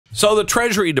So the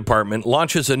Treasury Department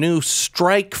launches a new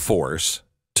strike force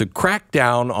to crack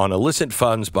down on illicit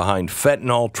funds behind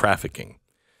fentanyl trafficking.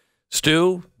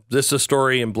 Stu, this is a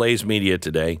story in Blaze Media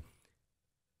today.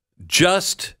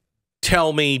 Just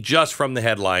tell me, just from the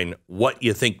headline, what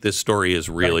you think this story is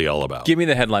really all about. Give me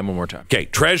the headline one more time. Okay,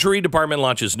 Treasury Department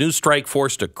launches new strike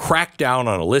force to crack down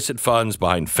on illicit funds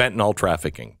behind fentanyl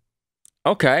trafficking.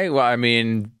 Okay, well, I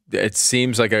mean, it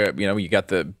seems like you got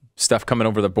the stuff coming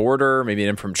over the border, maybe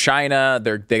in from China.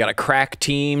 They got a crack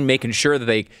team making sure that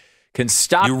they can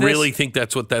stop You this. really think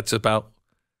that's what that's about?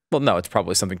 Well, no, it's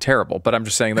probably something terrible, but I'm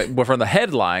just saying that from the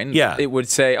headline, Yeah. it would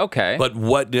say, okay. But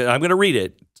what, I'm going to read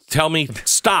it. Tell me,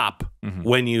 stop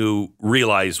when you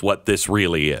realize what this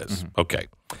really is. Okay.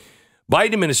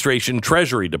 Biden administration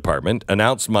Treasury Department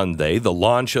announced Monday the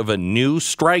launch of a new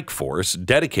strike force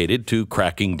dedicated to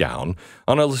cracking down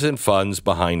on illicit funds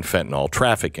behind fentanyl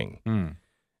trafficking.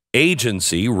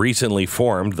 Agency recently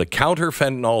formed the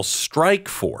Counter-Fentanyl Strike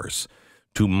Force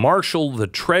to marshal the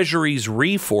Treasury's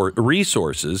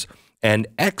resources and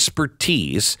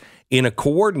expertise in a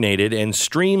coordinated and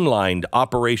streamlined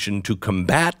operation to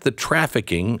combat the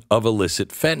trafficking of illicit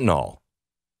fentanyl.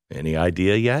 Any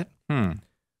idea yet?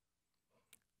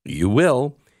 You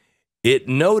will. It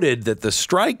noted that the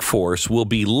strike force will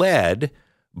be led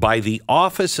by the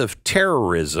Office of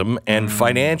Terrorism and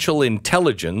Financial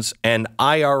Intelligence and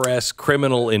IRS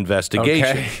Criminal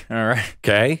Investigation. Okay, all right.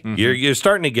 Okay, you're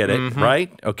starting to get it,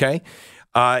 right? Okay.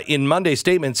 In Monday's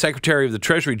statement, Secretary of the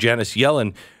Treasury Janet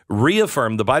Yellen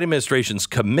reaffirmed the Biden administration's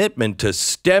commitment to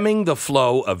stemming the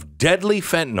flow of deadly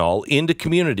fentanyl into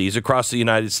communities across the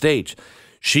United States.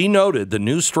 She noted the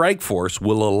new strike force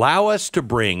will allow us to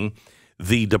bring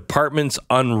the department's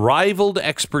unrivaled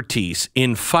expertise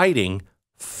in fighting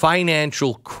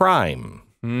financial crime.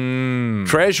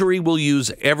 Treasury will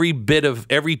use every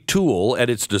tool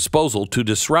at its disposal to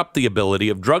disrupt the ability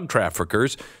of drug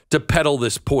traffickers to peddle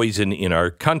this poison in our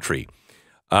country.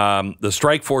 The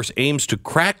strike force aims to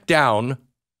crack down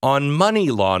on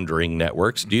money laundering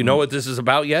networks. Do you know what this is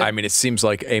about yet? I mean, it seems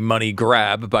like a money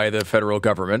grab by the federal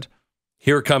government.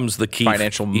 Here comes the key.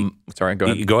 Sorry, go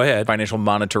ahead. Go ahead. Financial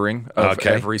monitoring of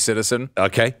every citizen.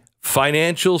 Okay.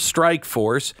 Financial Strike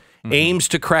Force aims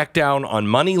to crack down on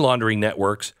money laundering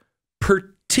networks,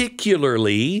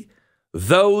 particularly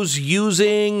those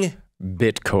using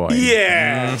Bitcoin.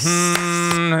 Yes.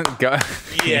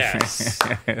 Yes.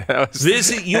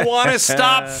 You want to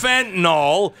stop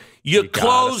fentanyl, you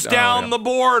close down the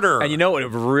border. And you know what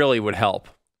really would help,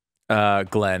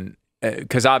 Glenn?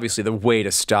 Because obviously the way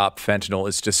to stop fentanyl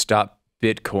is to stop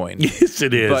Bitcoin. Yes,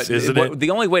 it is, but isn't it? The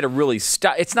only way to really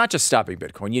stop, it's not just stopping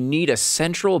Bitcoin. You need a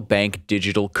central bank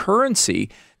digital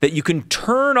currency that you can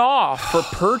turn off for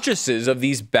purchases of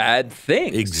these bad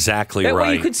things. Exactly that right.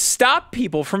 way you could stop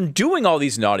people from doing all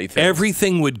these naughty things.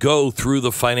 Everything would go through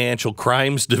the Financial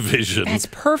Crimes Division That's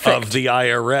perfect. of the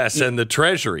IRS and the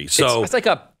Treasury. So it's like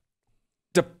a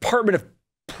Department of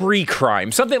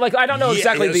pre-crime, something like, I don't know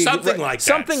exactly something like that.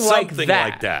 Something like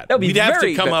that. That would be We'd have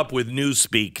to come up with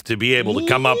newspeak to be able to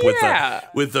come up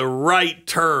with the right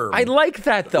term. I like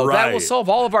that though. Right. That will solve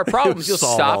all of our problems. You'll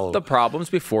stop the problems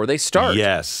before they start.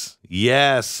 Yes,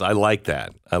 I like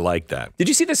that. Did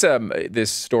you see this this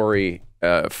story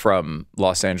from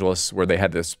Los Angeles where they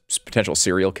had this potential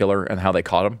serial killer and how they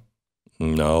caught him?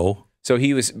 No. So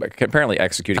he was apparently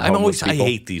executing homeless people. I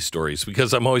hate these stories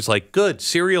because I'm always like, good,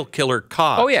 serial killer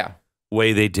caught. Oh, yeah.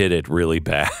 Way they did it really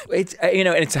bad. It's, and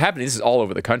it's happening. This is all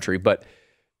over the country. But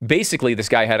basically, this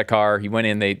guy had a car. He went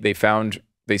in. They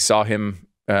saw him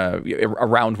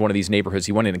around one of these neighborhoods.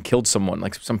 He went in and killed someone,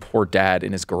 like some poor dad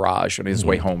in his garage on his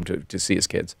way home to see his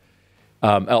kids,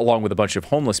 along with a bunch of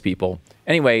homeless people.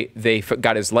 Anyway, they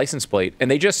got his license plate,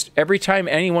 and they just, every time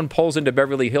anyone pulls into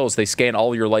Beverly Hills, they scan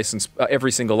all your license,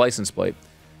 every single license plate.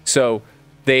 So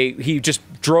he just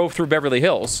drove through Beverly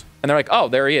Hills, and they're like, oh,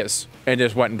 there he is, and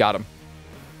just went and got him.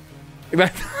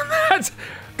 That's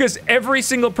because every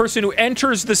single person who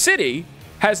enters the city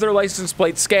has their license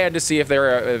plate scanned to see if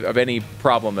they're of any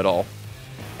problem at all.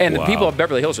 And the people of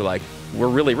Beverly Hills are like, we're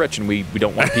really rich and we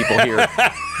don't want people here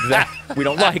that we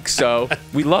don't like, so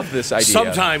we love this idea.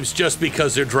 Sometimes just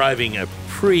because they're driving a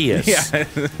Prius,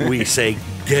 we say,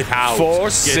 get out. Four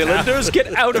cylinders,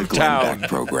 get out of town. Beck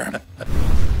program.